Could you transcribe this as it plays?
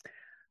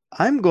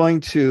I'm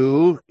going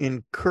to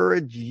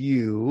encourage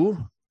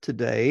you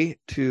today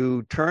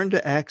to turn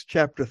to Acts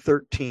chapter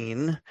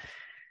 13.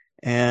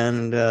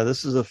 And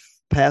this is a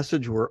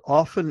passage we're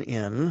often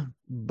in,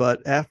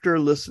 but after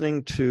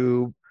listening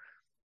to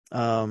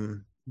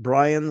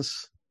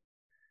Brian's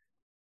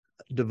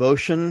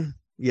devotion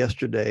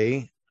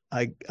yesterday,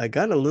 I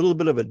got a little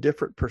bit of a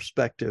different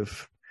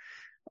perspective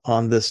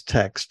on this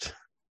text.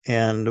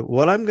 And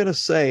what I'm going to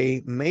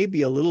say may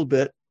be a little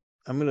bit,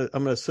 I'm going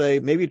to say,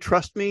 maybe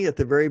trust me at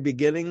the very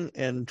beginning,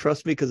 and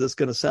trust me because it's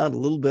going to sound a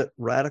little bit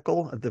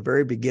radical at the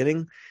very beginning.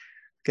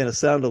 It's going to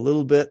sound a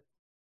little bit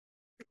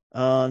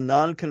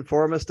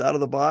nonconformist, out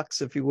of the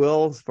box, if you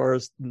will, as far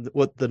as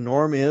what the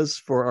norm is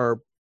for our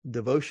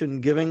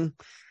devotion giving.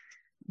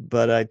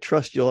 But I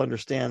trust you'll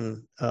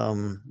understand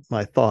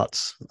my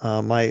thoughts.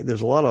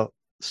 There's a lot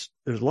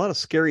of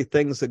scary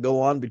things that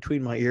go on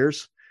between my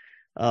ears.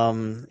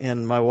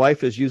 And my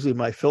wife is usually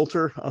my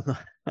filter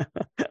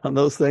on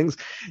those things.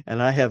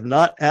 And I have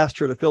not asked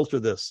her to filter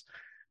this,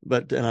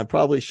 and I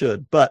probably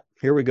should. But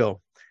here we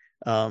go.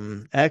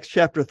 Acts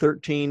chapter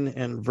 13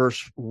 and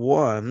verse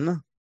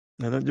 1.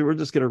 And we're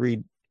just going to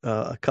read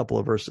a couple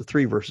of verses,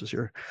 3 verses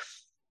here,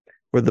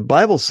 where the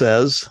Bible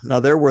says,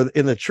 now there were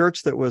in the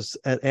church that was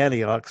at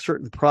Antioch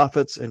certain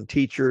prophets and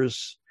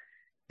teachers,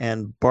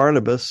 and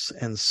Barnabas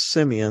and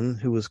Simeon,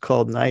 who was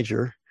called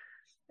Niger,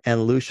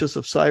 and Lucius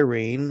of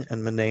Cyrene,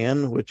 and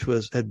Manaen, which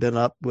had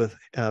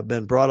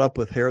been brought up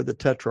with Herod the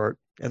Tetrarch,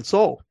 and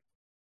Saul.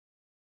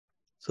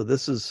 So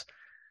this is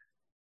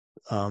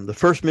the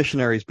first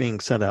missionaries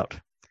being sent out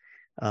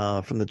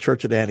from the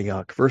church at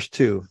Antioch. Verse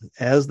 2,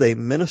 as they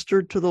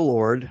ministered to the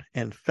Lord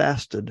and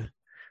fasted,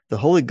 the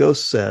Holy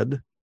Ghost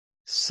said,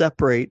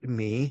 separate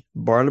me,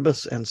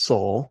 Barnabas and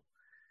Saul,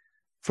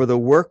 for the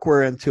work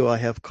whereunto I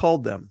have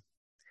called them.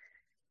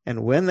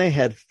 And when they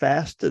had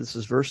fasted, this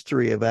is verse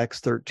 3 of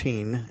Acts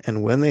 13,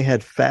 and when they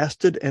had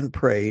fasted and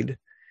prayed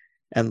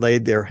and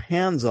laid their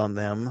hands on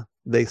them,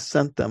 they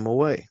sent them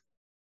away.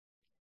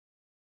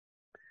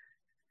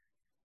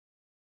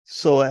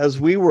 So as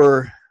we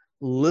were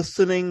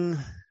listening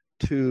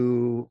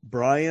to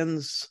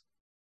Brian's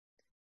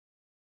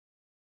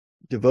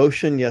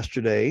devotion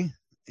yesterday,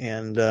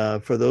 and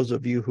for those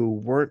of you who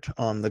weren't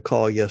on the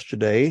call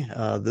yesterday,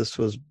 this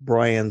was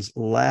Brian's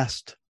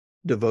last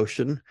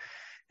devotion,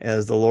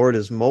 as the Lord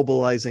is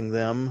mobilizing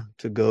them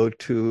to go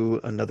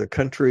to another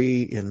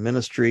country in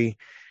ministry.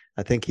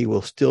 I think he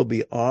will still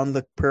be on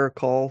the prayer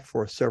call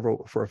for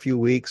a few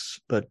weeks,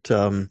 but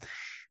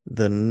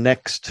the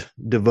next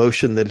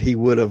devotion that he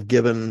would have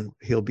given,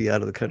 he'll be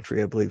out of the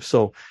country, I believe.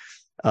 So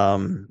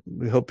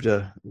we hope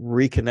to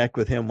reconnect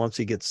with him once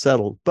he gets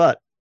settled. But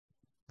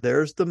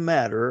there's the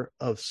matter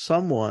of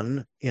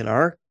someone in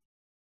our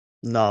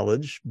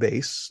knowledge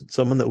base,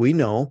 someone that we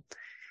know,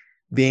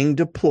 being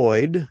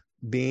deployed,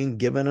 being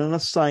given an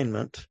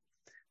assignment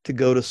to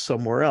go to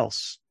somewhere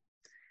else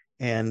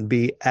and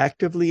be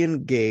actively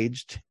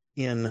engaged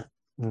in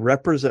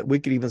we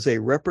could even say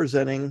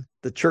representing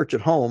the church at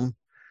home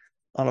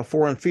on a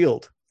foreign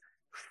field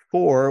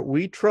for,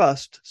 we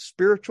trust,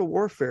 spiritual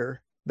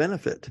warfare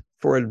benefit,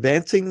 for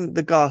advancing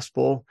the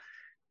gospel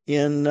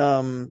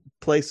in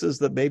places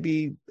that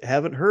maybe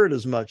haven't heard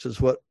as much as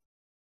what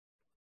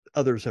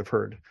others have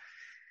heard.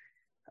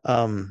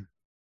 And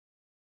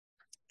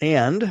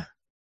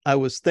I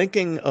was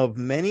thinking of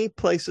many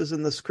places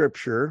in the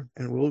scripture,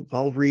 and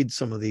I'll read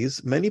some of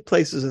these, many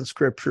places in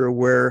scripture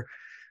where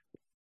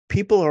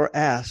people are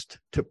asked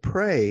to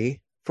pray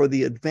for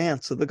the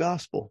advance of the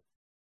gospel.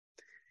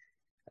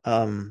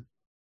 And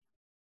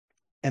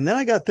then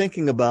I got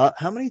thinking about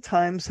how many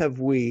times have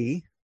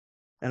we,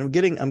 and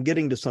I'm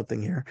getting to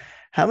something here,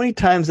 how many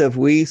times have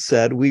we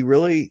said we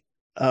really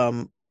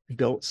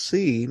don't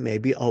see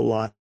maybe a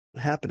lot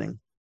happening?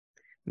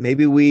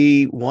 Maybe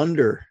we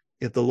wonder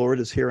if the Lord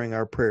is hearing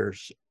our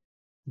prayers.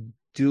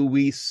 Do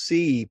we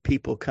see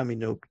people coming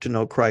to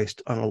know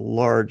Christ on a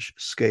large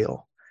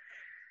scale?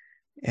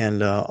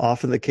 And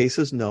often the case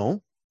is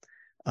no.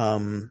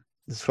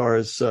 As far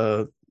as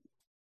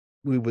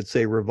we would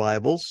say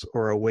revivals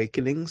or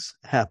awakenings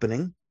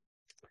happening,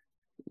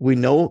 we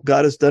know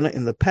God has done it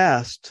in the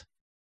past,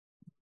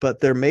 but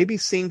there maybe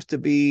seems to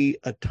be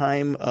a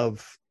time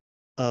of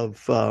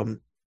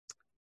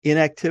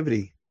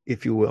inactivity,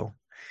 if you will.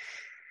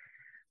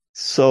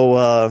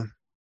 So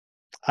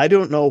I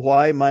don't know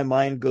why my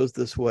mind goes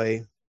this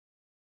way,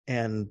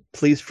 and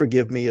please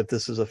forgive me if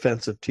this is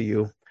offensive to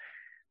you.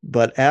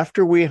 But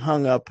after we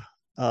hung up,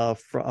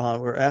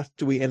 or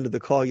after we ended the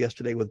call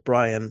yesterday with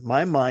Brian,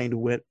 my mind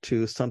went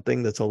to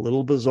something that's a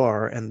little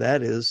bizarre, and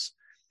that is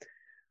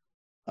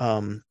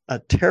a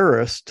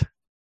terrorist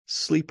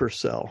sleeper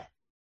cell.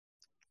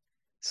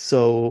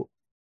 So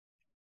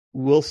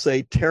we'll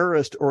say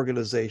terrorist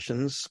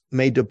organizations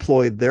may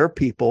deploy their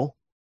people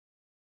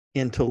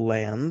into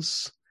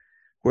lands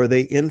where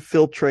they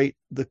infiltrate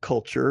the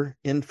culture,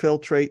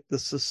 infiltrate the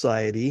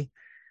society,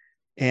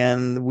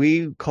 and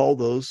we call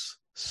those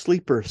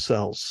sleeper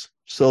cells.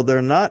 So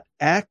they're not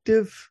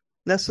active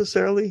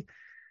necessarily,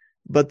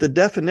 But the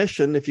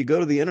definition, if you go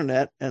to the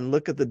internet and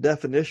look at the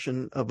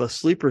definition of a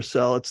sleeper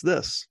cell, it's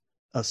this: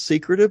 a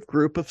secretive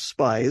group of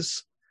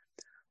spies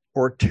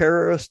or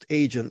terrorist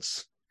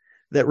agents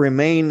that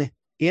remain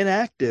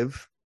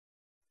inactive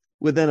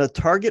within a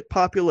target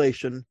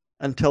population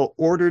until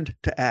ordered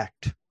to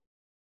act.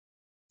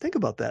 Think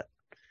about that.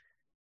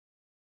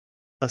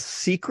 A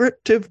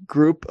secretive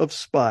group of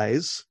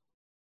spies,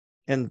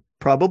 and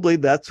probably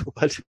that's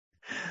what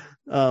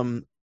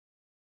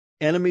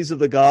enemies of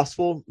the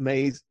gospel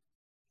may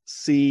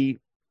see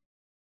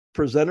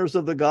presenters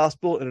of the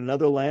gospel in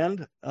another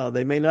land.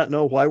 They may not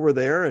know why we're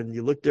there, and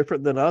you look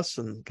different than us,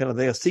 and kind of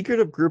a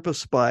secretive group of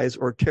spies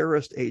or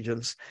terrorist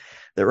agents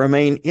that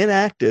remain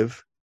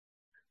inactive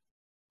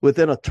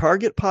within a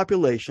target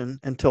population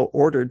until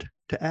ordered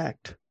to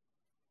act.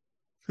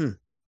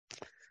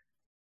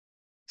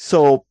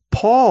 So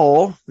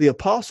Paul, the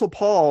Apostle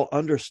Paul,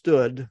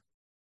 understood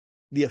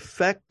the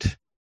effect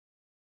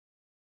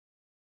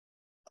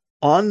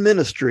on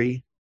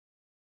ministry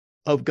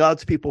of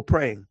God's people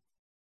praying.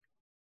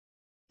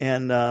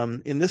 And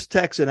in this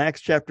text in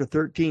Acts chapter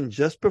 13,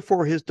 just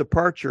before his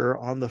departure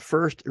on the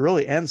first,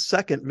 really, and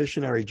second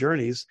missionary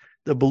journeys,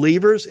 the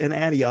believers in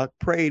Antioch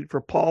prayed for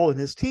Paul and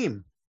his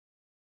team.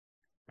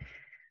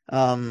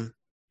 And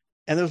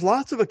there's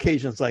lots of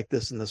occasions like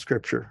this in the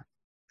scripture.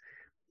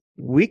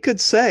 We could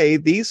say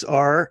these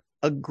are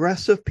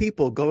aggressive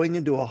people going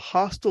into a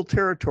hostile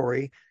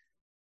territory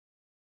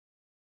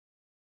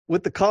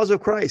with the cause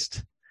of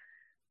Christ.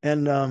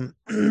 And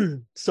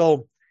and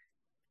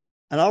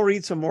I'll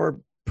read some more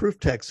proof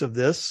texts of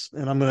this.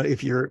 And I'm going to,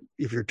 if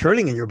you're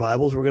turning in your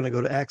Bibles, we're going to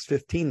go to Acts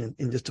 15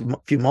 in just a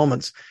few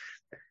moments.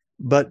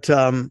 But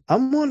I'm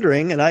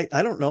wondering, and I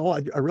don't know,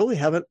 I really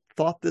haven't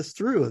thought this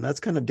through, and that's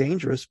kind of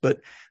dangerous,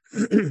 but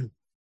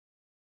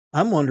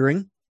I'm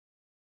wondering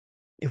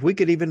if we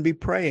could even be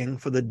praying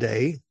for the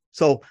day.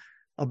 So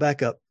I'll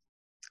back up.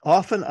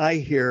 Often I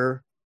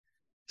hear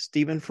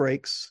Stephen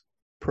Frakes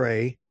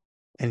pray,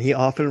 and he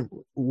often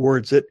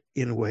words it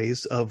in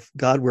ways of,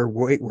 God,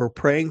 we're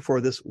praying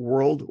for this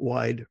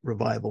worldwide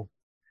revival.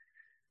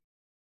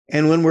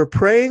 And when we're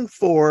praying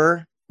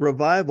for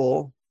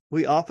revival,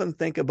 we often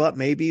think about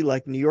maybe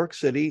like New York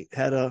City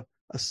had a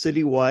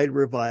citywide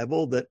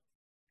revival that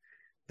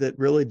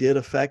really did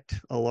affect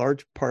a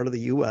large part of the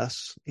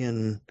U.S.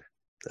 in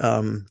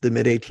the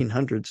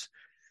mid-1800s.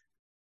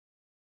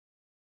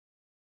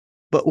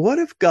 But what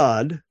if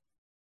God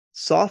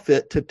saw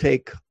fit to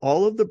take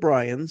all of the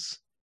Bryans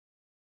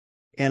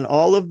and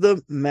all of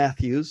the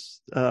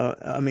Matthews,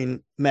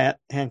 Matt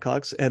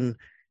Hancocks,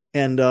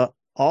 and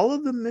all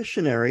of the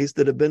missionaries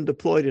that have been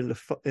deployed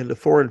into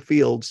foreign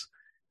fields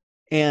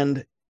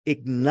and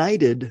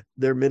ignited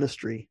their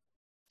ministry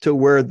to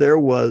where there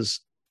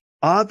was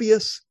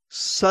obvious,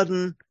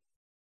 sudden,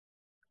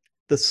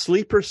 the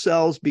sleeper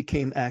cells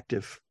became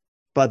active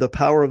by the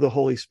power of the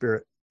Holy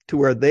Spirit, to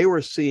where they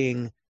were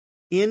seeing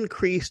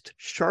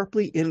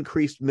sharply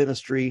increased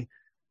ministry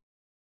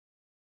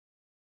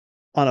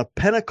on a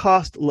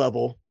Pentecost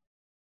level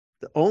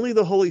that only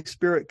the Holy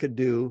Spirit could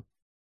do.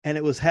 And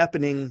it was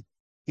happening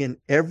in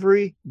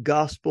every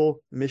gospel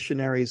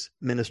missionary's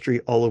ministry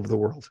all over the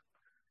world.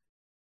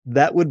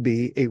 That would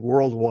be a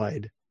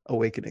worldwide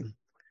awakening.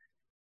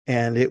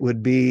 And it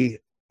would be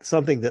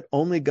something that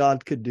only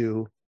God could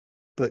do.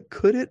 But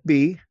could it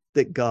be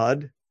that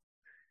God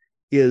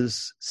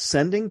is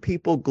sending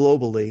people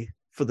globally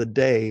for the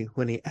day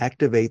when he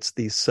activates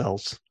these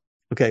cells?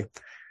 Okay,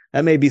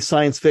 that may be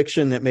science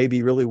fiction. It may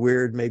be really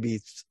weird.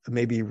 Maybe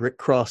Rick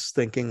Cross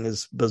thinking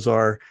is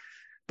bizarre.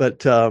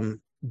 But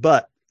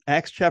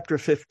Acts chapter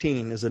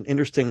 15 is an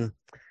interesting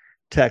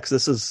text.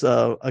 This is,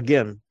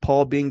 again,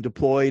 Paul being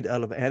deployed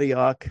out of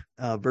Antioch.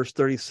 Verse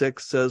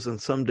 36 says,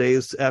 "And some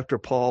days after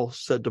Paul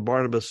said to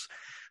Barnabas,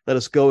 'Let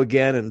us go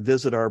again and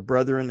visit our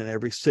brethren in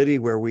every city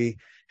where we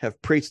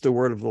have preached the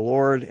word of the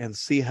Lord, and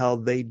see how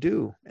they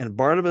do.' And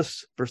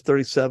Barnabas," verse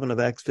 37 of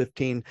Acts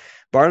 15,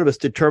 "Barnabas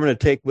determined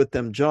to take with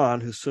them John,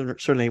 whose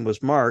surname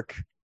was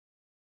Mark.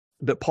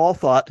 But Paul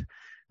thought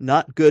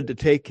not good to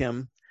take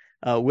him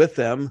with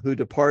them, who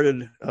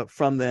departed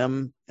from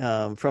them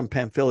from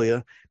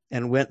Pamphylia,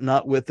 and went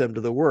not with them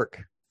to the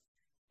work.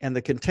 And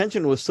the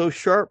contention was so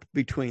sharp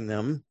between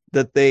them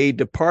that they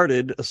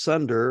departed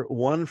asunder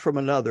one from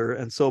another.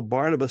 And so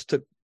Barnabas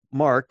took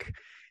Mark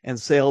and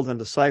sailed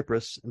into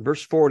Cyprus." In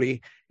verse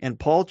 40, "And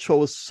Paul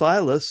chose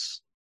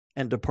Silas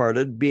and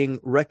departed, being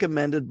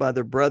recommended by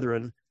the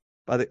brethren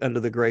under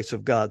the grace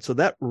of God." So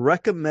that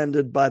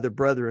recommended by the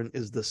brethren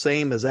is the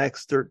same as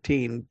Acts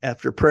 13.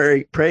 After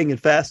praying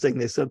and fasting,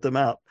 they sent them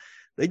out.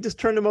 They just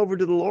turned them over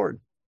to the Lord.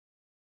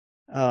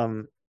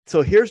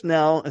 So here's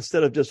now,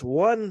 instead of just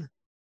one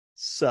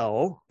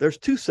cell, there's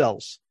two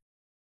cells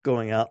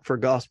going out for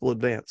gospel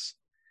advance.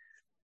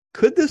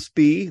 Could this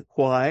be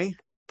why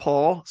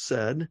Paul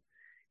said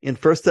in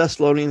 1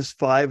 Thessalonians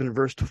 5 and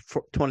verse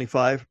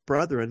 25,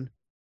 "Brethren,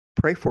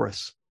 pray for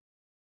us"?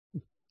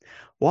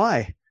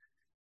 Why?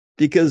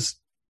 Because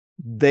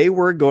they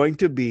were going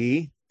to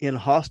be in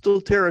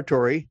hostile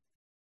territory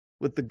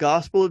with the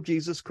gospel of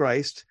Jesus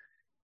Christ,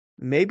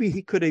 Maybe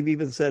he could have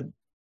even said,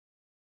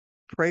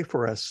 pray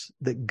for us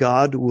that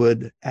God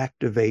would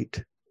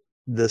activate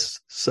this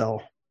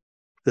cell,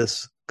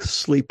 this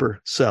sleeper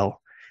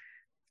cell.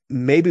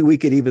 Maybe we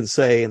could even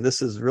say, and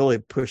this is really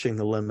pushing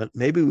the limit,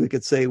 maybe we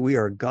could say we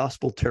are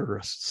gospel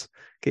terrorists.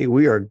 Okay,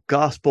 we are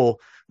gospel,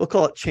 we'll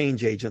call it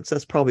change agents.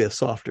 That's probably a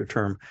softer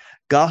term.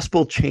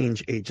 Gospel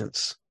change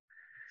agents.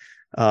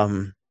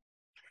 And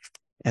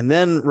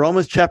then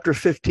Romans chapter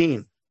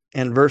 15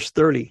 and verse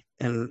 30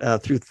 and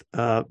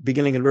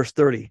beginning in verse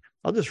 30.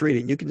 I'll just read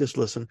it. You can just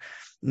listen.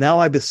 Now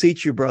I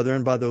beseech you,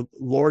 brethren, by the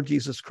Lord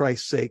Jesus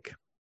Christ's sake,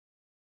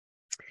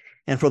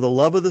 and for the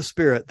love of the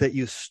Spirit, that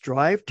you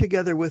strive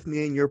together with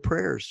me in your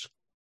prayers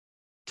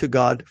to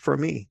God for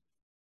me.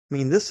 I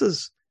mean, this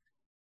is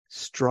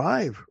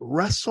strive,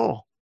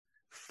 wrestle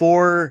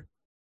for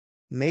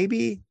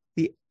maybe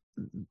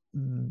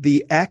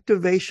the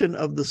activation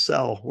of the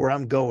cell where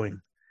I'm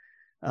going.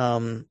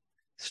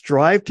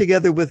 Strive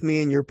together with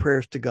me in your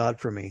prayers to God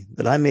for me,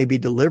 that I may be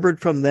delivered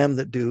from them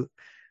that do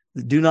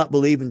not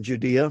believe in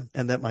Judea,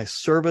 and that my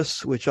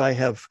service which I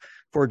have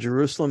for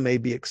Jerusalem may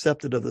be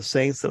accepted of the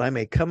saints, that I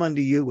may come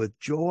unto you with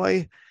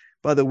joy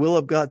by the will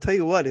of God. Tell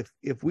you what,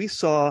 if we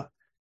saw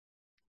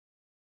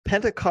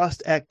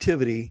Pentecost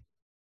activity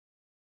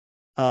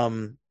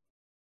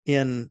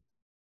in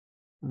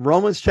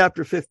Romans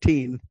chapter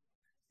 15,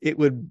 it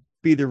would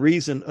be the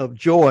reason of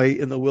joy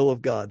in the will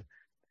of God.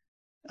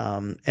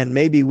 And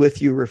may be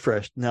with you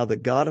refreshed. Now the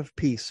God of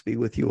peace be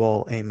with you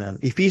all. Amen.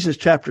 Ephesians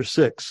chapter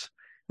 6,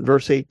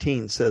 verse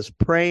 18 says,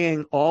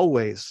 praying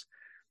always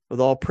with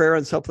all prayer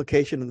and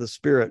supplication in the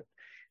Spirit,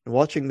 and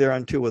watching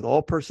thereunto with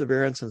all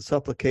perseverance and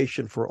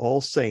supplication for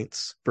all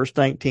saints. Verse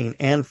 19,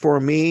 and for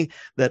me,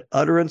 that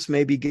utterance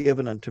may be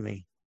given unto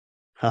me.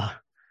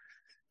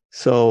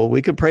 So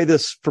we can pray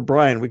this for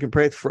Brian. We can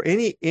pray for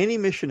any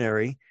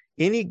missionary,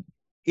 any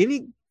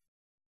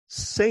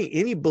saint,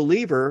 any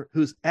believer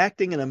who's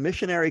acting in a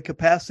missionary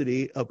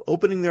capacity of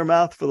opening their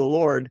mouth for the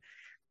Lord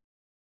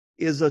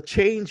is a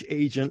change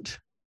agent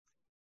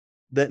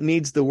that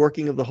needs the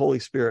working of the Holy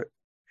Spirit.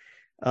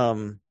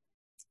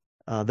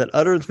 That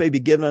utterance may be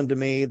given unto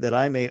me, that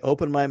I may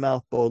open my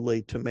mouth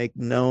boldly to make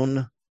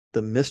known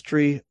the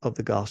mystery of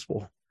the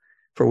gospel,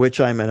 for which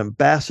I'm an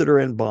ambassador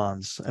in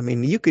bonds. I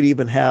mean, you could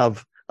even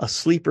have a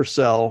sleeper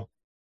cell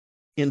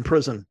in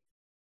prison,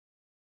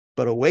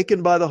 but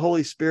awakened by the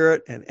Holy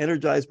Spirit and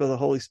energized by the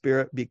Holy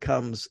Spirit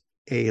becomes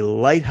a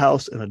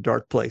lighthouse in a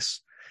dark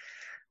place,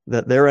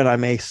 that therein I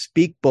may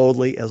speak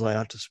boldly as I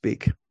ought to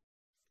speak.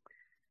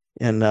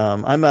 And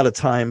I'm out of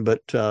time,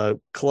 but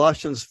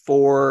Colossians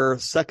 4,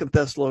 2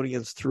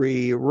 Thessalonians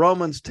 3,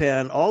 Romans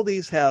 10, all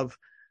these have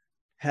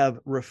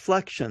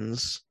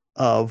reflections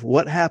of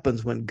what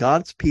happens when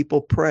God's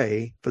people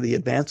pray for the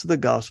advance of the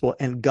gospel,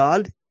 and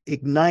God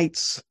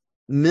ignites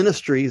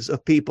ministries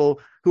of people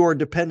who are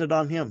dependent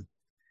on him.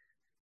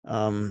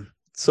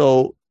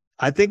 So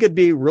I think it'd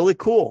be really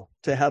cool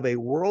to have a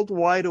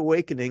worldwide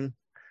awakening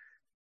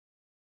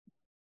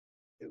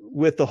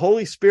with the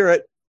Holy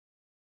Spirit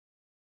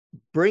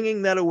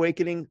bringing that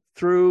awakening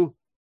through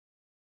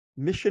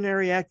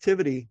missionary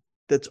activity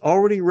that's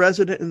already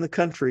resident in the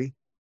country,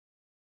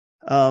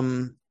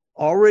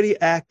 already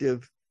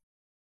active,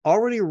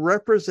 already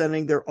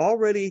representing, they're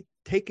already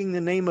taking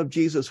the name of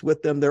Jesus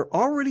with them. They're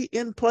already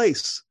in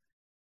place.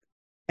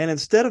 And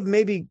instead of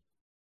maybe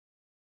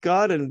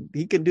God, and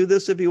he can do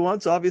this if he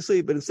wants,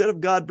 obviously, but instead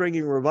of God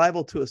bringing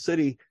revival to a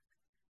city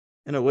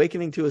and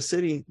awakening to a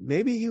city,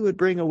 maybe he would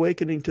bring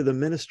awakening to the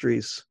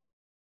ministries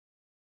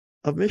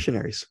of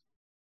missionaries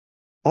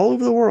all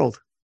over the world,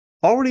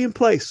 already in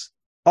place,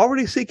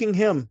 already seeking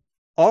him,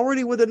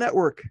 already with a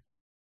network,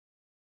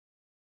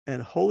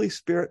 and Holy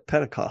Spirit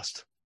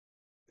Pentecost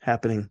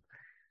happening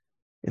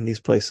in these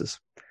places.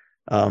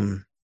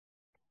 Some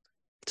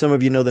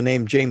of you know the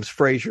name James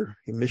Fraser,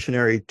 a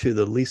missionary to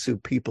the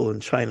Lisu people in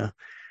China.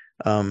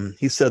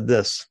 He said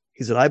this.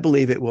 He said, I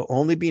believe it will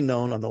only be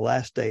known on the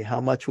last day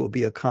how much will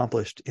be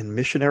accomplished in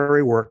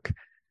missionary work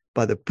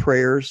by the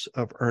prayers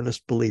of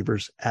earnest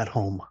believers at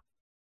home.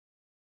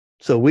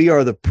 So we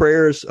are the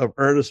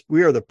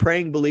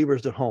praying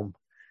believers at home.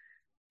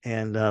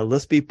 And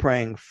let's be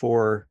praying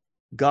for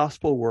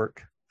gospel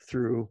work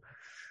through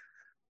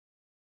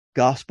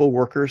gospel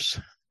workers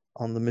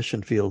on the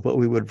mission field, what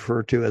we would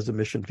refer to as the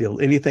mission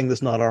field, anything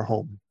that's not our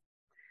home.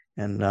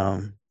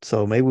 And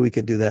so maybe we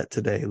could do that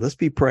today. Let's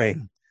be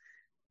praying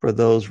for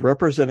those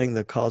representing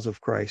the cause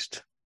of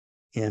Christ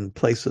in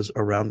places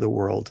around the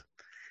world.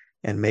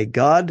 And may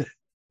God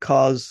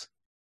cause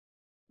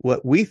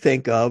what we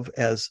think of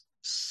as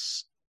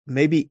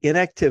maybe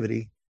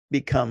inactivity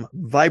become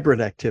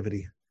vibrant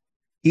activity,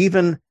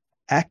 even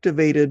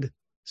activated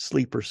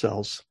sleeper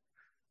cells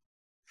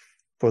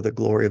for the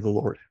glory of the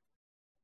Lord.